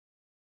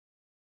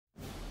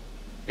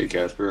Hey,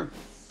 Casper.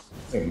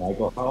 Hey,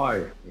 Michael, how are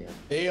you? Yeah.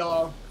 Hey,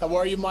 all. How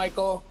are you,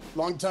 Michael?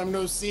 Long time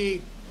no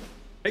see.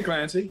 Hey,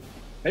 Clancy.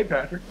 Hey,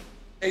 Patrick.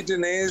 Hey,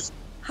 Denise.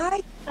 Hi.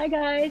 Hi,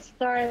 guys.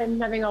 Sorry, I'm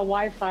having a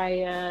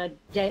Wi-Fi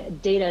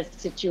data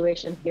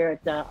situation here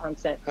at the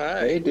onset.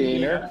 Hi. Hey,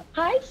 Dina.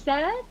 Hi,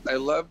 Seth. I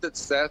love that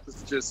Seth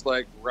is just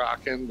like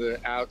rocking the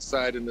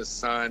outside in the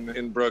sun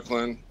in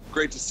Brooklyn.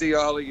 Great to see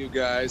all of you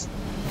guys.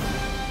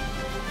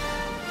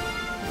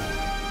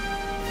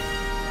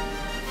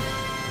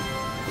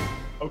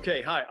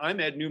 Okay, hi,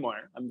 I'm Ed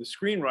Neumeier. I'm the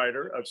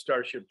screenwriter of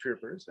Starship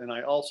Troopers, and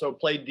I also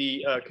played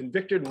the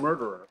convicted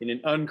murderer in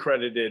an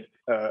uncredited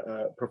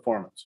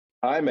performance.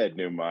 I'm Ed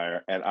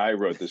Neumeier, and I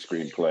wrote the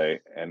screenplay,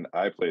 and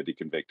I played the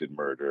convicted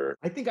murderer.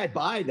 I think I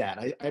buy that.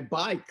 I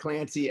buy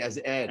Clancy as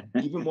Ed,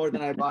 even more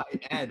than I buy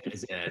Ed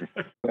as Ed.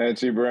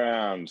 Clancy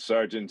Brown,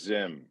 Sergeant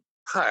Zim.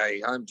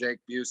 Hi, I'm Jake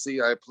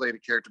Busey. I played a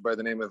character by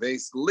the name of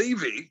Ace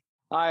Levy.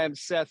 Hi, I'm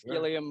Seth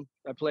Gilliam.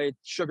 I played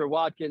Sugar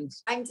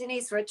Watkins. I'm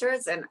Denise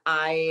Richards, and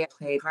I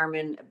played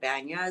Carmen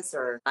Ibanez,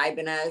 or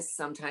Ibanez,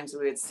 sometimes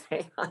we would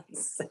say on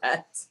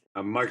set.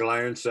 I'm Michael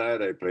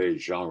Ironside. I play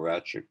Jean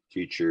Ratchik,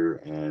 teacher,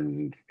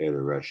 and Ada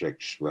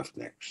Ratchik's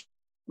Roughnecks.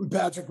 I'm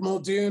Patrick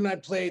Muldoon. I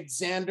played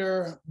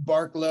Xander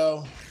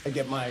Barklow. I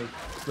get my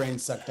brain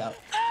sucked out.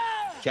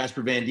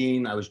 Casper Van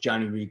Dien, I was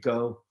Johnny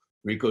Rico.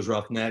 Rico's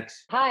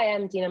Roughnecks. Hi,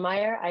 I'm Dina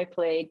Meyer. I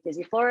played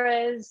Dizzy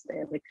Flores,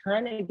 the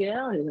kind of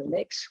girl who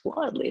makes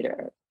squad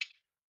leader.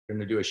 We're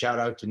going to do a shout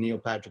out to Neil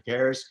Patrick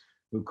Harris,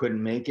 who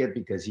couldn't make it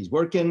because he's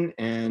working,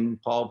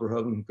 and Paul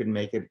Verhoeven, who couldn't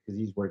make it because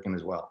he's working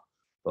as well.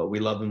 But we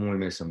love him and we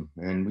miss him.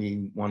 And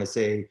we want to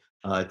say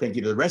thank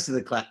you to the rest of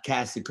the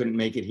cast that couldn't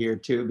make it here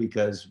too,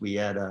 because we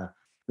had a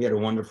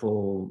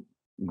wonderful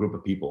group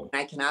of people.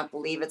 I cannot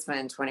believe it's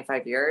been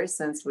 25 years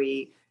since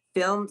we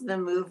filmed the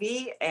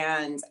movie,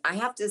 and I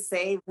have to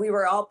say we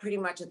were all pretty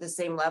much at the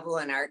same level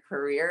in our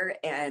career,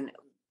 and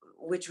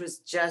which was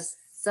just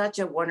such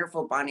a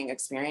wonderful bonding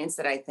experience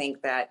that I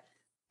think that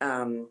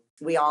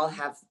we all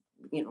have,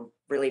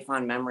 really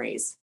fond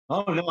memories.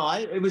 Oh no,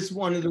 it was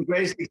one of the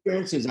greatest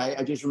experiences.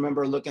 I just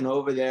remember looking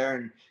over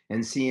there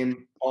and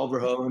seeing Paul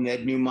Verhoeven,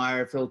 Ed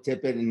Neumeier, Phil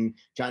Tippett, and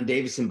John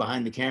Davison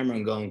behind the camera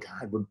and going,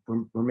 God,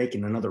 we're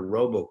making another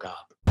RoboCop.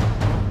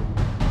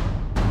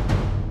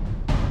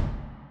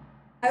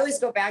 I always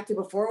go back to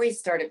before we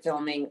started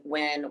filming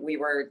when we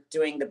were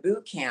doing the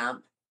boot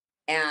camp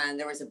and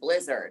there was a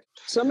blizzard.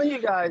 Some of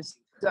you guys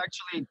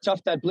actually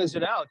toughed that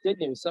blizzard out,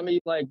 didn't you? Some of you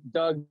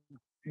dug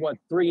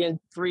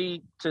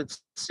 3 to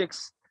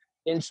 6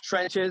 inch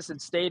trenches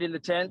and stayed in the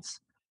tents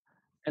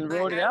and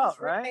rode it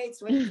out, right?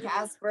 With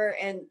Casper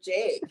and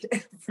Jake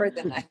for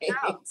the night.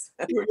 Yeah.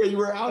 You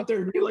were out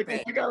there and you're like, oh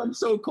my God, I'm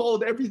so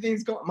cold.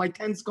 Everything's gone. My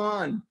tent's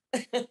gone.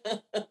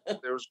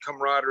 There was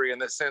camaraderie in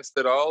the sense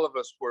that all of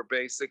us were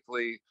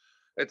basically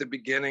at the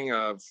beginning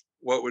of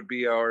what would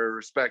be our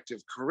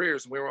respective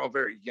careers. We were all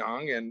very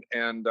young, and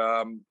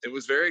it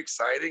was very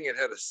exciting. It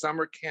had a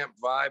summer camp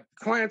vibe.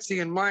 Clancy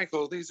and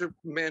Michael, these are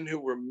men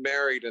who were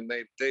married, and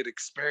they'd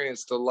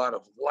experienced a lot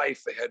of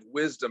life. They had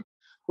wisdom.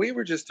 We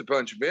were just a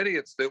bunch of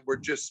idiots that were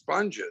just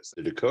sponges.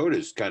 The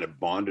Dakotas kind of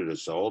bonded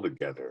us all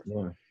together.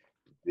 Yeah.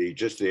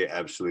 The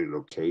absolute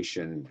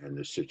location and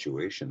the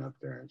situation up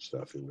there and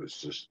stuff. It was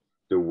just,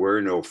 there were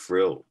no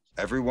frills.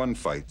 Everyone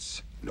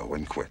fights, no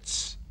one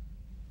quits.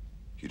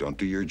 If you don't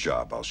do your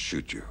job, I'll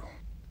shoot you.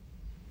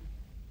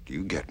 Do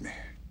you get me?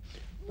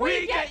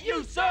 We get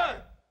you,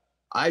 sir!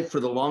 For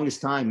the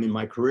longest time in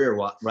my career,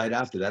 right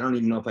after that, I don't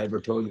even know if I ever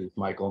told you this,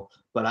 Michael,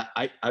 but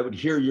I would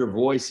hear your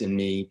voice in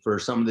me for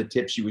some of the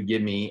tips you would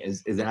give me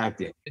as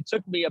acting. It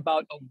took me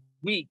about a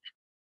week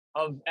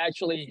of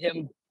actually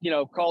him,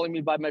 calling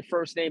me by my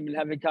first name and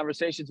having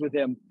conversations with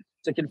him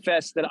to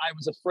confess that I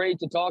was afraid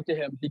to talk to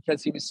him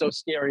because he was so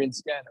scary in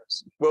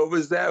Scanners. What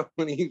was that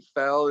when he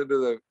fell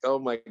into oh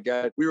my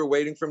God, we were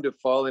waiting for him to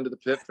fall into the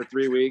pit for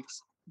 3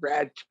 weeks.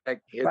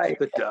 Ratchet hits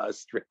the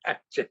dust.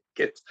 Ratchet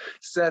gets.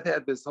 Seth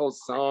had this whole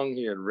song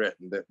he had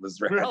written that was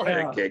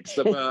Ratchet kicks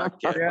the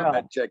bucket.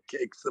 Ratchet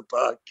kicks the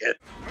bucket.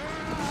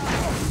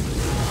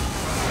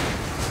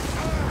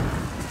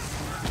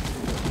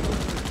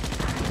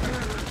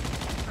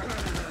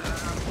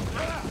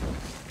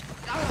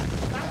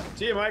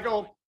 See you,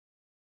 Michael.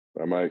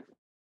 Bye, Mike.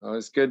 Oh,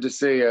 it's good to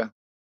see you.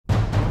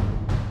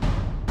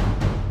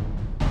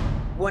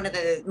 One of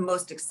the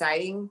most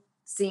exciting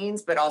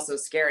scenes, but also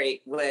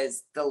scary,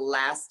 was the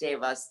last day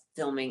of us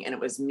filming, and it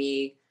was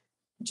me,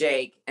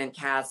 Jake, and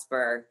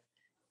Casper,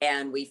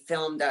 and we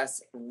filmed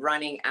us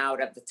running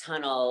out of the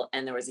tunnel,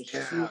 and there was a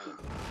huge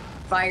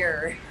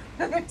fire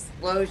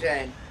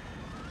explosion,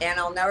 and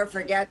I'll never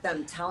forget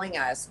them telling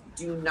us,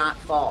 do not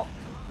fall.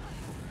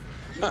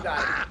 You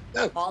gotta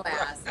haul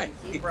ass and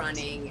keep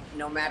running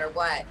no matter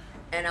what.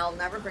 And I'll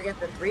never forget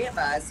the 3 of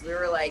us. We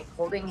were like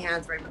holding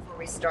hands right before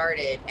we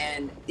started,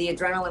 and the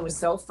adrenaline was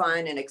so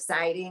fun and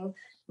exciting.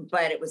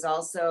 But it was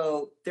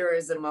also, there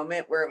was a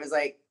moment where it was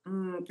like,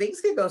 things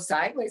could go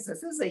sideways.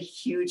 This is a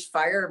huge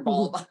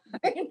fireball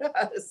behind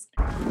us.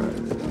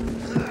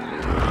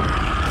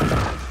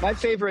 My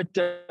favorite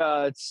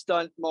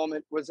stunt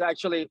moment was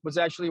actually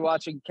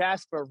watching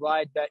Casper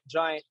ride that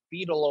giant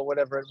beetle or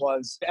whatever it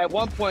was. At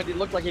one point, it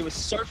looked like he was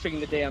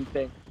surfing the damn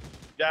thing.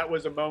 That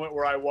was a moment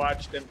where I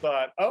watched and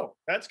thought, oh,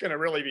 that's going to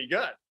really be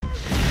good.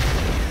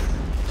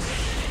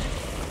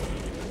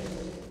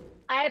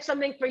 I have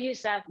something for you,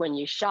 Seth. When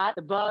you shot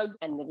the bug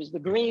and there was the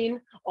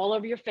green all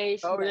over your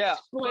face. Oh, yeah.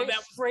 Split, that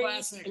was free,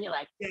 classic. and you're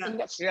like,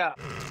 Yeah.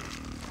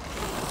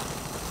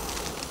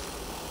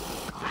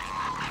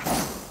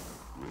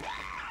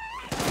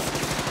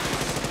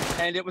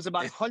 And it was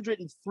about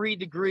 103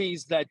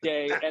 degrees that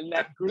day, and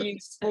that green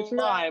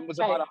slime was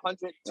about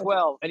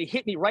 112. And he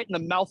hit me right in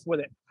the mouth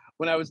with it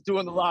when I was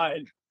doing the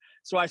line.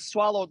 So I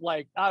swallowed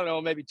like, I don't know,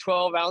 maybe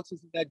 12 ounces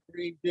of that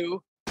green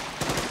goo.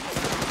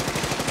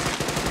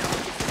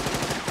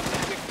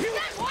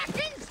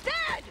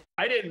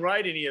 I didn't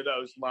write any of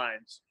those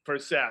lines for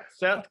Seth.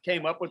 Seth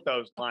came up with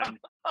those lines,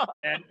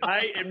 and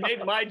it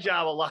made my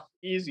job a lot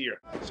easier.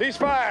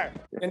 Ceasefire!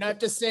 And I have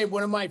to say,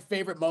 one of my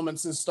favorite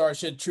moments in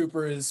Starship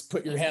Troopers is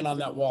put your hand on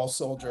that wall,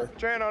 soldier.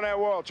 Stand on that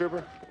wall,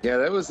 trooper. Yeah,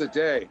 that was a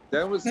day.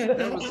 That was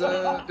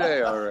a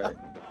day, all right.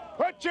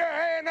 Put your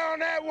hand on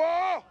that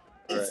wall.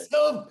 It's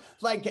so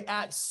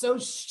so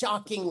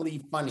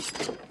shockingly funny.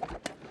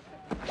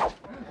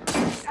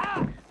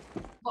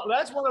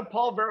 That's one of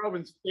Paul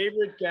Verhoeven's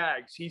favorite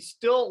gags. He's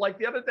still, like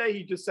the other day,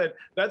 he just said,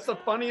 that's the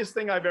funniest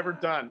thing I've ever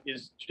done,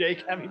 is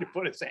Jake having to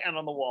put his hand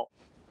on the wall.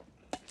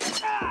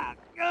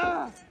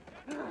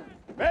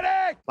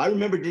 Medic! I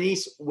remember,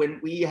 Denise, when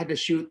we had to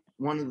shoot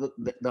one of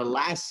the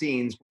last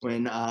scenes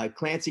when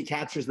Clancy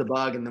captures the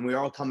bug and then we're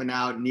all coming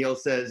out, Neil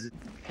says,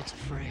 It's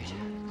afraid.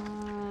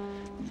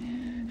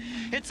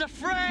 It's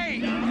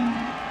afraid!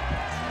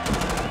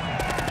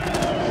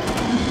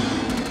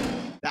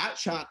 That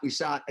shot we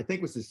shot, I think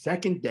it was the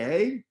second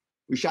day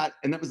we shot,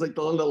 and that was like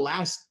one of the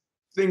last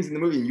things in the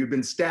movie. And you'd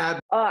been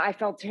stabbed. Oh, I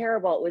felt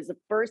terrible. It was the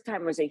first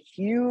time. It was a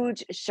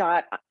huge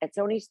shot at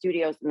Sony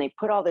Studios, and they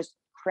put all this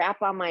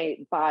crap on my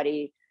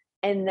body.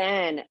 And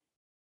then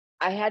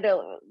I had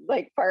to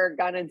fire a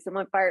gun, and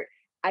someone fired.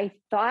 I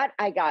thought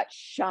I got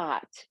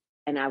shot,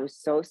 and I was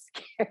so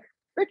scared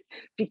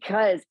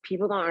because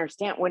people don't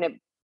understand when it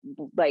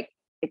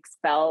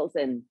expels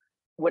and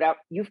whatever,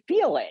 you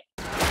feel it.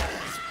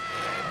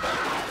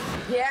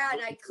 Yeah, and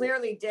I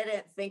clearly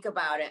didn't think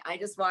about it. I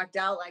just walked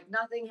out like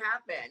nothing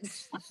happened.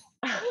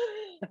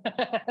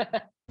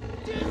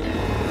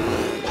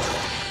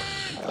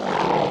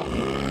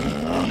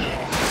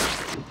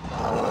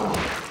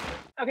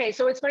 Okay,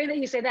 so it's funny that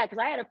you say that,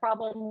 because I had a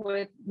problem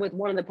with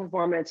one of the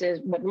performances,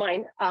 with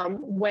mine,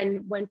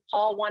 when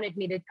Paul wanted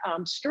me to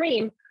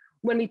stream,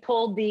 when we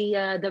pulled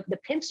the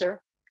pincer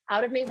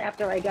out of me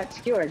after I got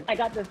skewered. I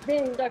got the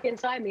thing stuck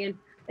inside me,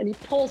 and he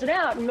pulls it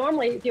out. And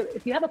normally,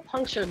 if you have a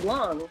punctured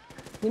lung,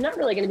 you're not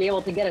really going to be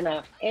able to get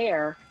enough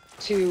air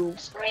to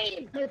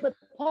scream. But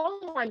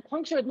Paul, I'm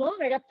punctured lung.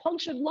 I got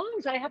punctured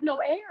lungs. I have no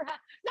air.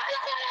 No,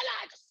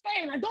 just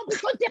scream. Don't be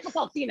so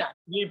difficult, Dina.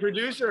 The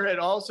producer had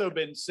also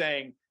been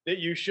saying that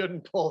you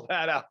shouldn't pull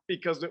that out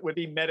because it would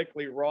be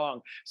medically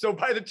wrong. So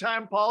by the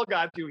time Paul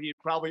got to, he'd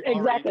probably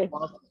already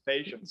lost his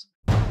patience.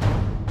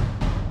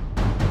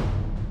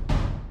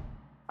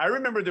 I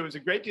remember there was a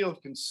great deal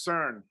of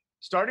concern,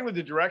 starting with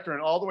the director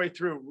and all the way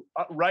through,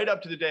 right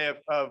up to the day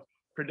of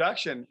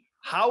production.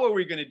 How are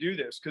we going to do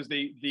this? Because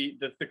the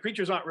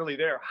creatures aren't really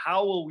there.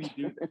 How will we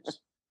do this?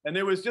 And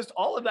there was just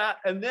all of that.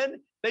 And then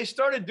they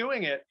started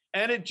doing it,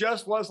 and it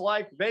just was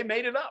like they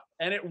made it up,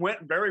 and it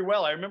went very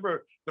well. I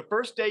remember the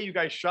first day you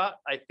guys shot,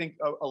 I think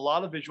a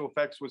lot of visual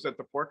effects was at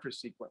the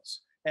fortress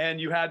sequence, and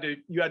you had to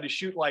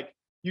shoot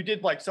you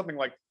did something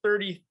like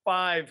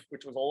 35,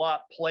 which was a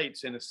lot,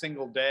 plates in a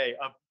single day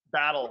of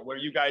battle where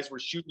you guys were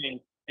shooting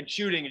and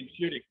shooting and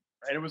shooting,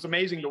 and it was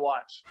amazing to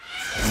watch.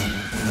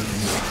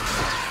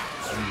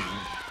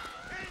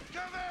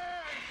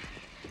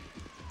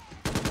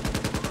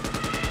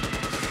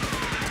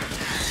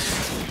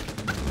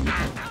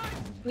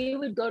 We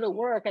would go to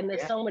work and the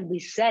sun would be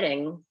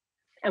setting,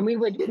 and we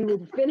would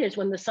finish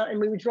when the sun, and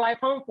we would drive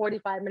home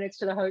 45 minutes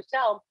to the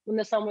hotel when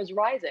the sun was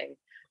rising.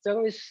 So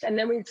it was, and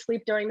then we'd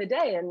sleep during the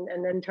day and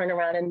then turn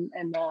around and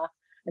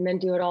then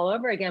do it all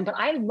over again. But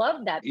I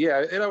love that. Yeah,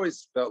 it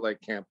always felt like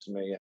camp to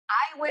me.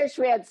 I wish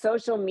we had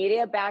social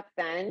media back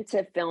then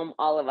to film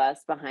all of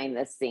us behind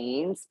the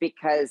scenes,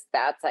 because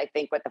that's, I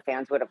think, what the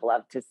fans would have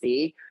loved to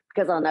see.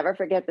 Because I'll never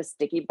forget the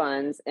sticky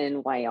buns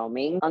in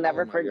Wyoming. I'll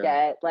never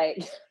forget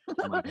the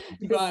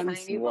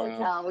tiny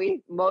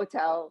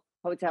motel,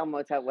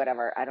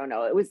 whatever. I don't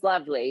know. It was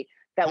lovely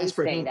that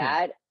Casper we stayed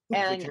at.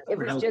 And it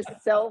was just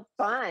so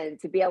fun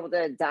to be able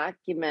to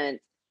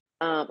document.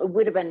 It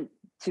would have been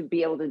to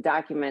be able to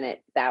document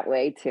it that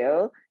way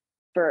too,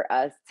 for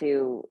us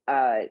to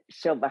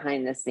show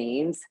behind the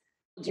scenes.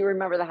 Do you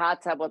remember the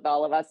hot tub with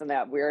all of us in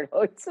that weird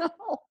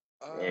hotel?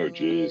 Oh,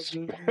 geez.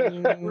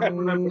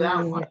 Remember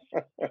that one.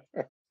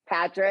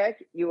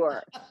 Patrick, you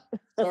were.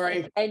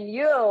 Sorry. And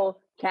you,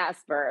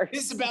 Casper.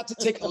 This is about to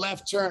take a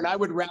left turn. I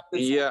would wrap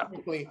this up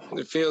quickly.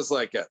 It feels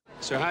like it.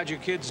 So how'd your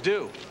kids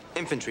do?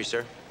 Infantry,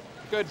 sir.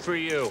 Good for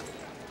you.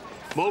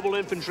 Mobile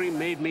infantry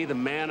made me the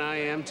man I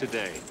am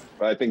today.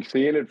 I think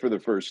seeing it for the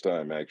first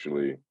time,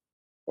 actually,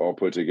 all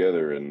put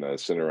together in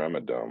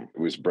Cinerama Dome,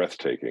 it was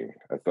breathtaking.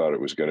 I thought it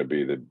was going to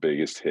be the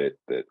biggest hit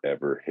that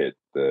ever hit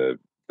the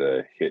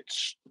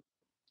hits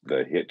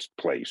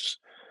place,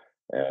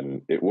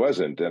 and it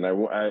wasn't. And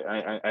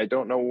I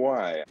don't know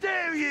why.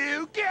 Do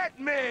you get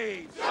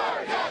me?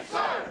 Sir, yes,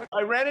 sir.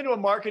 I ran into a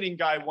marketing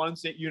guy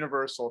once at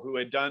Universal who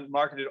had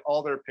marketed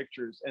all their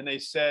pictures, and they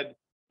said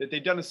that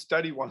they'd done a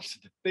study once.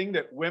 The thing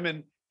that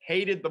women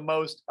hated the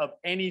most of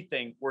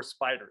anything were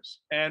spiders.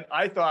 And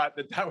I thought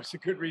that was a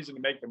good reason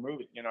to make the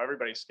movie. You know,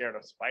 everybody's scared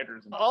of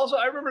spiders. And also,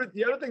 I remember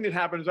the other thing that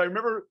happened is I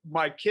remember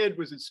my kid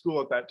was at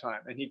school at that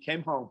time, and he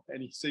came home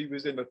and he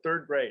was in the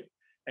 3rd grade.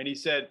 And he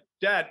said,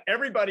 Dad,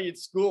 everybody at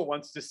school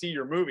wants to see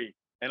your movie.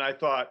 And I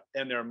thought,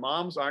 and their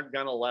moms aren't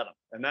going to let them.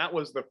 And that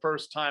was the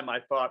first time I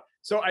thought.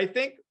 So I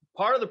think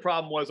part of the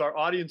problem was our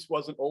audience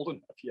wasn't old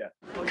enough yet.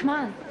 Come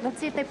on, let's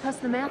see if they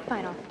post the math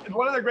final. And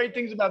one of the great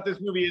things about this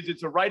movie is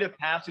it's a rite of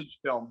passage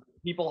film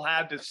people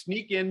had to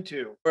sneak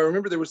into. I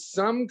remember there was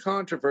some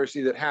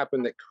controversy that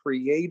happened that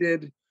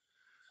created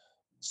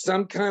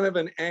some kind of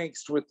an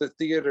angst with the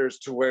theaters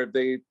to where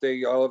they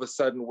all of a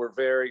sudden were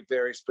very,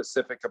 very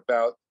specific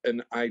about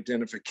an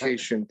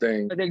identification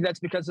thing. I think that's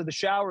because of the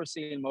shower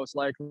scene, most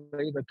likely,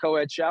 the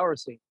co-ed shower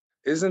scene.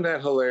 Isn't that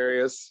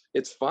hilarious?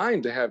 It's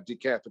fine to have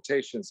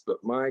decapitations, but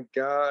my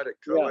God, a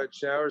co-ed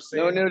shower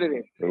scene. No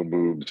nudity. No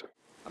boobs.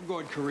 I'm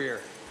going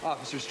career.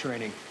 Officers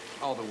training.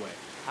 All the way.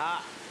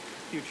 Ah,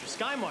 future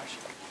Sky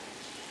Marshal.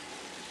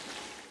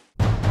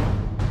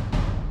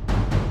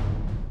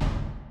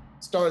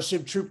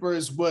 Starship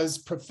Troopers was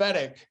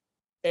prophetic,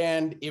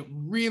 and it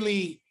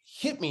really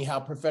hit me how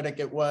prophetic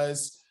it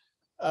was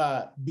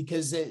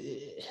because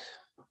it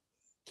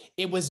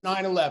was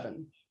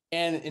 9/11.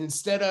 And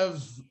instead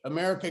of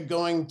America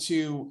going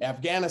to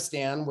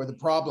Afghanistan, where the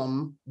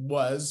problem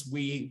was,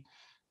 we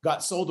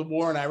got sold a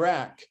war in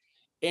Iraq.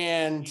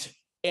 And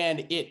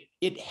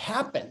it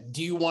happened.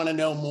 Do you want to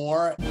know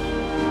more?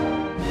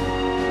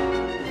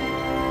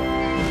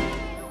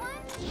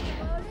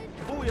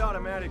 Fully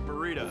automatic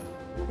burrito.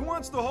 Who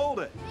wants to hold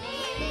it?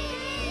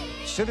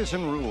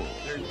 Citizen rule.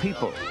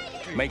 People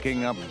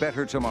making a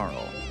better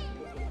tomorrow.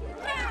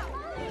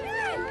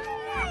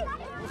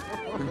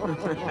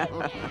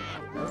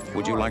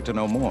 Would you like to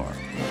know more?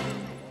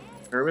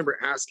 I remember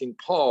asking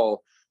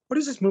Paul, what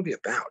is this movie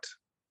about?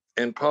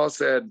 And Paul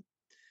said,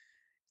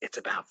 it's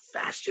about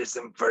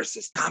fascism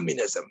versus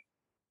communism.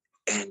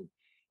 And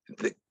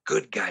the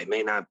good guy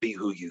may not be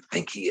who you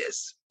think he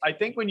is. I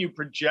think when you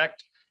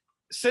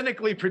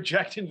cynically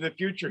project into the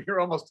future,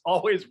 you're almost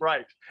always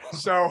right.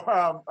 So,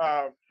 but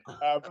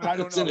I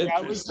don't know.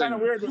 It was kind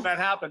of weird when that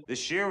happened.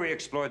 This year, we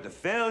explored the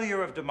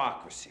failure of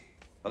democracy.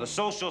 While the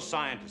social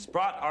scientists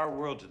brought our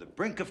world to the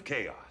brink of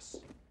chaos.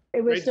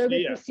 It was so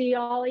good to see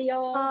all of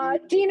y'all.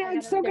 Dina,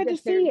 it's so good to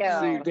see you.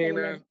 See you,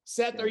 Dina.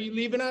 Seth, are you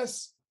leaving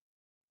us?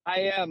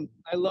 I am.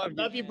 I love you.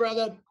 Love you,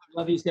 brother.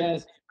 Love you,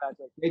 Seth.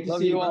 Great to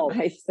Love see you all. all.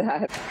 Hi,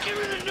 Seth. Give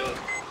me the nuke!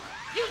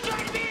 You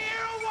trying to be a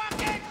hero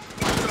walking?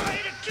 You ready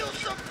to kill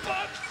some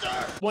bugs,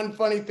 sir? One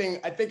funny thing,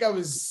 I think I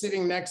was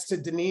sitting next to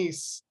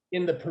Denise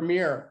in the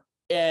premiere,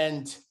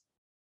 and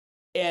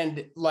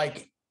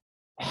like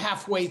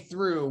halfway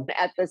through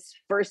At this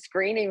first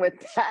screening with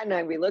Pat and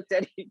I, we looked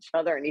at each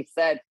other and he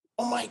said,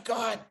 oh my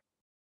God,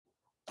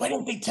 why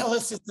didn't they tell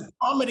us it's a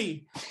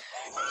comedy?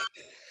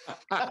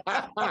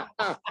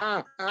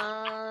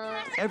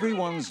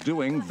 Everyone's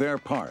doing their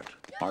part.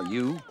 Are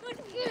you?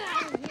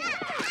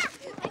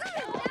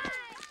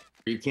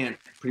 You can't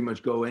pretty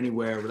much go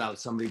anywhere without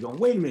somebody going,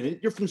 wait a minute,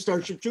 you're from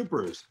Starship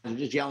Troopers. And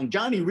just yelling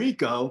Johnny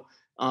Rico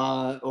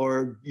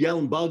or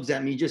yelling bugs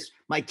at me. Just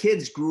my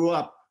kids grew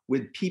up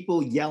with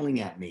people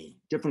yelling at me,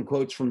 different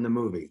quotes from the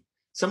movie.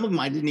 Some of them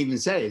I didn't even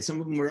say. Some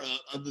of them were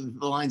the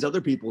lines other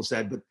people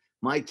said, but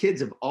my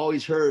kids have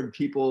always heard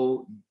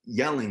people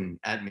yelling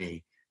at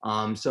me.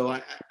 So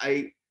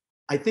I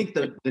think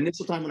the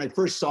initial time when I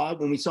first saw it,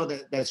 when we saw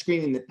that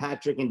screening that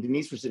Patrick and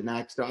Denise were sitting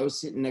next to, I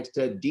was sitting next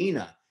to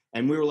Dina,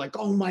 and we were like,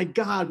 oh my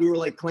God, we were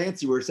like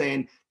Clancy, we were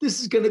saying, this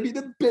is going to be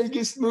the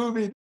biggest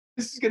movie.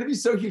 This is going to be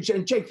so huge.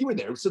 And Jake, you were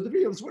there. So the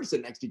three of us were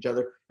sitting next to each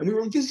other, and we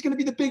were like, this is going to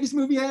be the biggest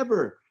movie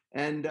ever.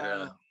 And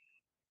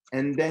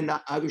then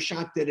I was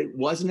shocked that it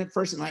wasn't at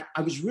first. And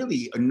I was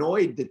really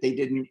annoyed that they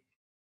didn't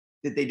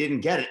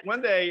get it.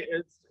 One day,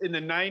 it's in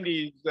the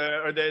 90s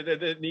or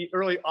the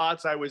early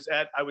aughts, I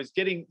was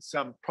getting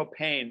some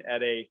propane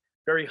at a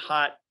very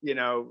hot,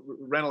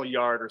 rental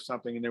yard or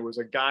something, and there was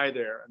a guy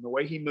there, and the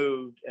way he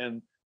moved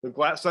and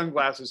the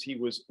sunglasses he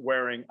was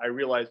wearing, I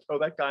realized, oh,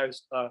 that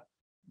guy's a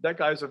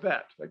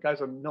vet. That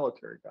guy's a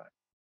military guy.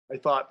 I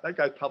thought that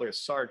guy's probably a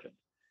sergeant.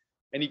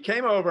 And he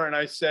came over, and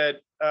I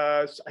said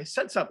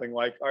something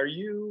like, "Are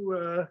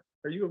you?"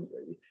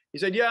 He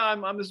said, "Yeah,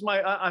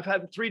 I've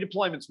had 3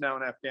 deployments now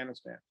in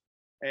Afghanistan,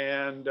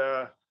 and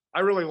I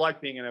really like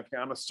being in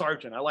Afghanistan. I'm a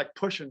sergeant. I like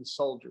pushing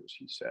soldiers."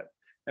 He said,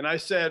 and I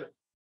said,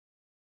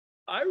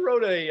 "I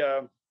wrote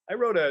a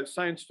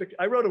science fiction.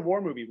 I wrote a war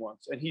movie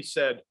once." And he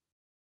said,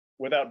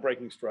 without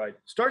breaking stride.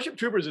 Starship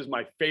Troopers is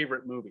my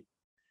favorite movie.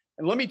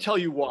 And let me tell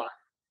you why.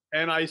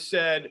 And I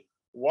said,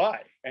 why?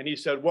 And he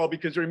said, well,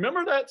 because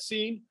remember that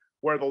scene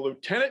where the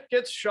lieutenant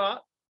gets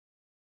shot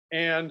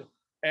and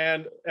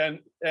the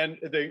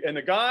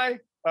guy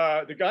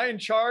in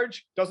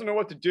charge doesn't know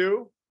what to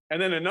do.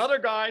 And then another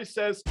guy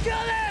says, kill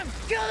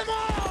them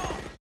all.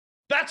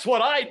 That's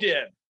what I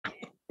did.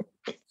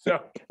 So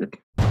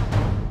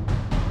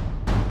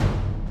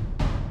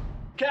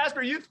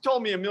Casper, you've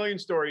told me a million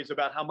stories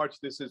about how much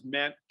this has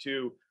meant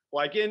to,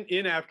 like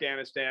in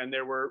Afghanistan,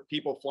 there were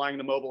people flying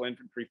the mobile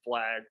infantry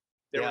flag.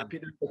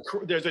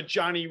 There's a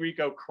Johnny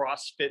Rico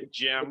CrossFit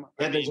gym.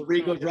 Yeah, there's a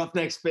Rico's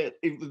Roughneck Spit.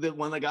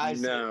 One of the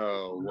guys.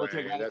 No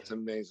way, that's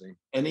amazing.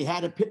 And he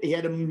had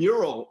a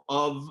mural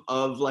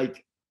of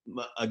like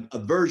a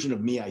version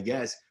of me, I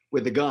guess,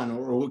 with a gun,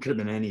 or it could have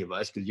been any of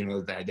us, because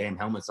that damn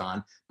helmet's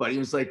on. But he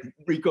was like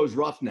Rico's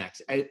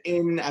Roughnecks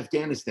in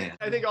Afghanistan.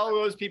 I think all of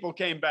those people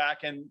came back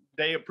and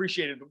they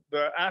appreciated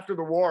after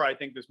the war. I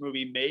think this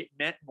movie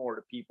meant more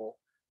to people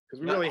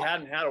because we really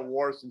hadn't had a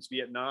war since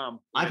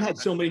Vietnam. I've had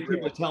so many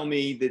people tell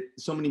me that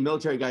so many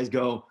military guys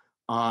go,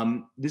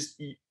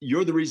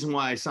 you're the reason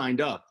why I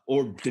signed up,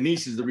 or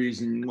Denise is the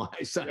reason why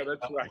I signed up. Yeah,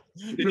 that's right.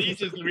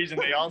 Denise is the reason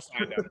they all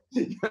signed up.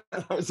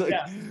 I was like,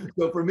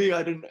 so for me,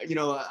 I didn't,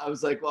 I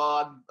was like,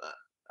 well,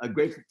 I'm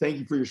grateful. Thank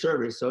you for your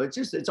service. So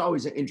it's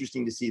always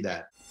interesting to see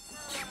that.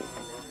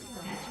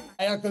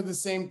 I echo the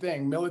same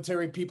thing.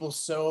 Military people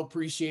so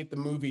appreciate the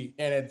movie,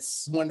 and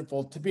it's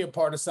wonderful to be a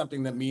part of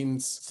something that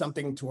means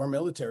something to our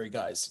military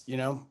guys,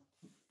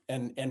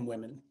 and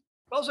women.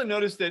 I also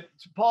noticed that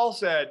Paul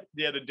said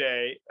the other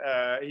day,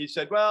 he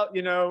said, well,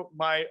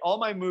 all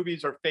my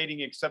movies are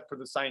fading except for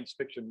the science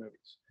fiction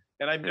movies.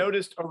 And I've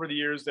noticed over the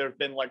years, there have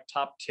been like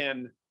top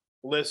 10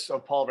 lists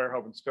of Paul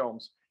Verhoeven's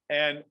films.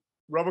 And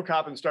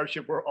RoboCop and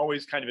Starship were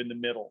always kind of in the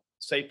middle,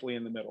 safely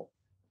in the middle.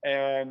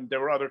 And there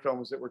were other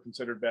films that were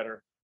considered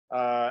better.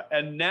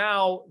 And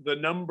now the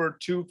number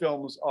 2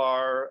 films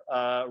are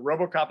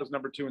RoboCop is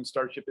number 2 and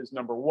Starship is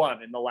number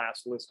 1 in the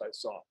last list I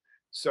saw.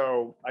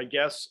 So I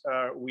guess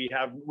we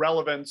have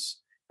relevance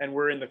and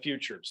we're in the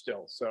future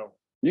still. So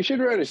you should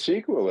write a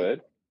sequel,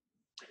 Ed.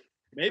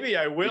 Maybe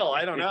I will.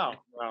 I don't know.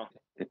 Well,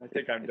 I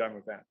think I'm done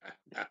with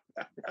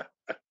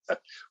that.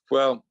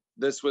 Well,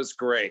 this was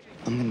great.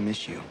 I'm going to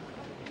miss you.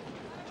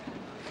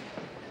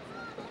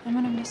 I'm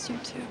gonna miss you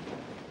too.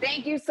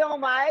 Thank you so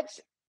much.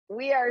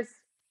 We are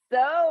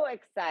so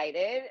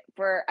excited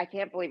for, I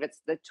can't believe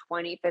it's the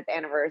 25th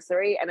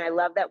anniversary. And I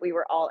love that we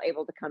were all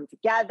able to come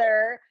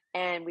together,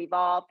 and we've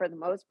all, for the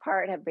most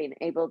part, have been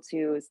able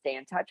to stay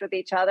in touch with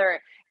each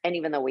other. And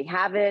even though we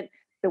haven't,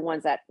 the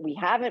ones that we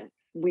haven't,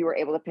 we were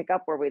able to pick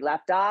up where we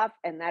left off.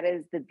 And that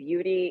is the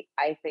beauty,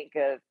 I think,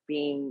 of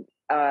being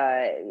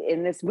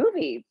in this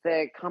movie,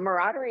 the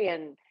camaraderie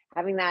and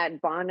having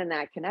that bond and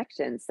that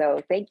connection.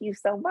 So thank you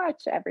so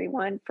much,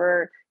 everyone,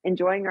 for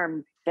enjoying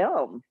our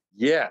film.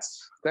 Yes,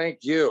 thank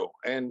you.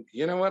 And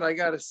you know what I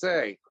got to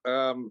say?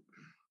 To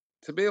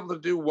be able to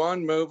do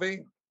one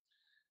movie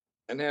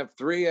and have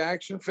 3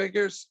 action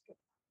figures,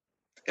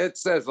 it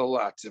says a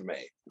lot to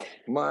me.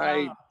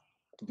 My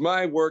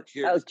work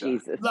here. Oh,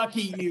 Jesus.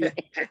 Lucky you.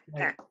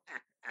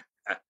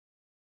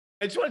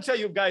 I just want to tell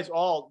you guys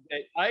all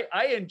that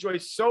I enjoy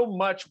so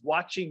much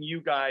watching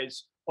you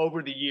guys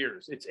over the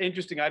years. It's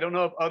interesting. I don't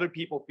know if other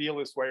people feel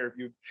this way or if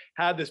you've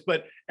had this,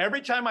 but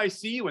every time I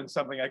see you in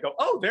something, I go,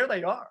 oh, there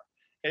they are.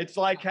 It's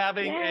like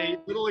having a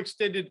little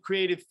extended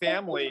creative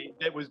family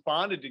that was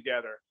bonded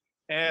together.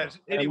 And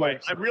anyway,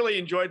 I really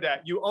enjoyed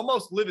that. You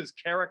almost live as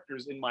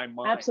characters in my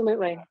mind.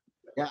 Absolutely.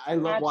 Yeah, I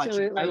love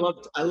watching. I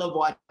love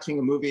watching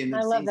a movie and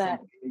then I love seeing that.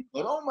 something,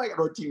 but oh my God,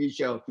 or a TV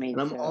show, Me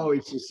and I'm too.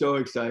 always just so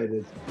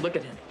excited. Look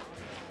at him.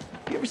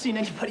 You ever seen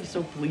anybody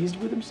so pleased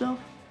with himself?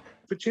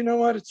 But you know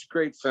what? It's a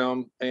great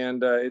film,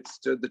 and it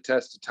stood the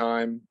test of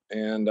time.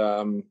 And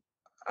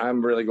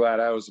I'm really glad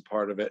I was a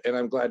part of it. And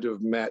I'm glad to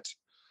have met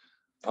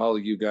all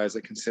of you guys.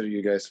 I consider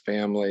you guys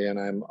family, and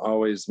I'm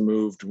always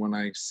moved when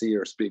I see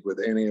or speak with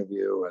any of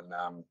you.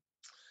 And,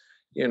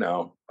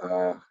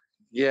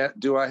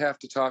 do I have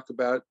to talk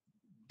about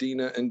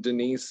Dina and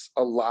Denise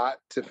a lot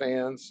to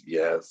fans?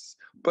 Yes.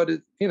 But,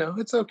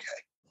 it's okay.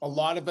 A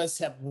lot of us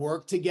have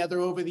worked together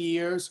over the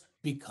years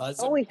because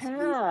of we this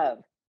have.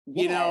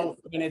 and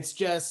it's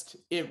just,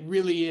 it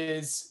really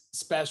is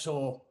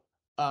special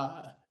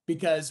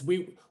because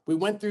we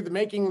went through the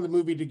making of the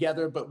movie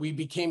together, but we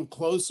became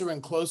closer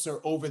and closer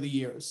over the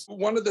years.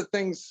 One of the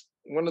things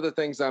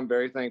I'm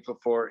very thankful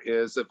for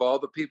is of all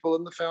the people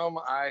in the film,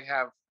 I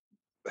have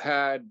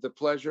had the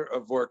pleasure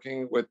of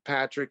working with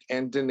Patrick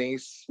and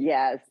Denise.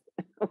 Yes.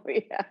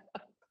 Yeah.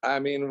 I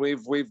mean,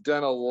 we've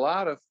done a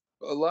lot of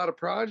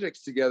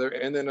projects together,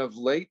 and then of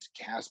late,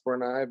 Casper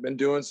and I have been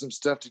doing some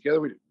stuff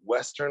together. We did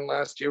Western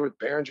last year with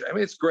Behringer. I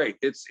mean, it's great.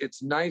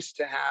 It's nice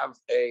to have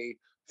a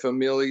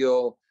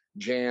familial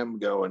jam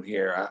going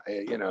here.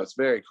 It's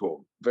very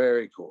cool.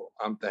 Very cool.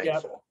 I'm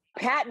thankful.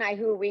 Yep. Pat and I,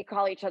 who we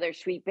call each other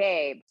Sweet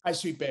Babe. Hi,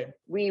 Sweet Babe.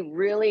 We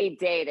really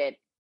dated,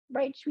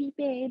 right, Sweet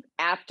Babe,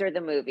 after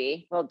the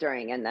movie. Well,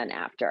 during and then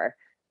after.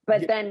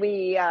 But then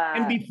we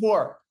and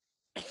before.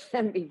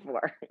 and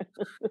before.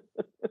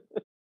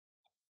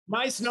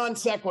 Nice non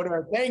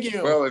sequitur. Thank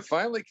you. Well, it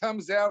finally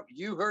comes out.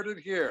 You heard it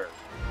here.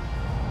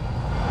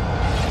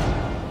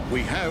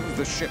 We have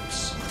the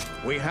ships.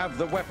 We have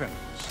the weapons.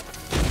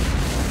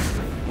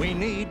 We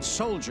need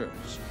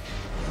soldiers.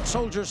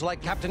 Soldiers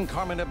like Captain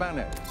Carmen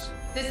Ibanez.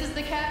 This is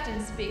the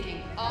captain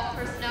speaking. All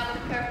personnel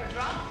prepare for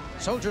drop.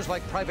 Soldiers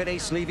like Private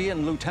Ace Levy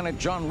and Lieutenant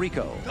John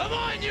Rico. Come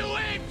on, you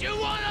apes! You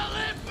wanna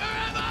live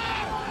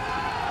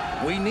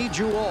forever! We need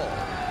you all.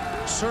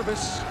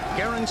 Service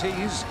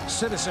guarantees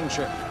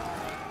citizenship.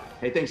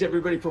 Hey, thanks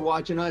everybody for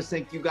watching us.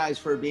 Thank you guys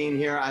for being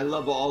here. I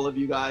love all of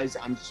you guys.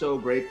 I'm so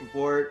grateful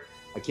for it.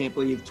 I can't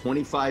believe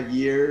 25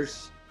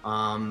 years.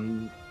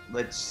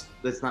 Let's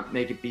not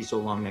make it be so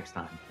long next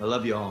time. I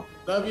love you all.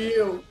 Love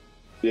you.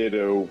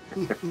 Ditto.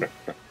 See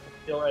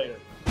you later.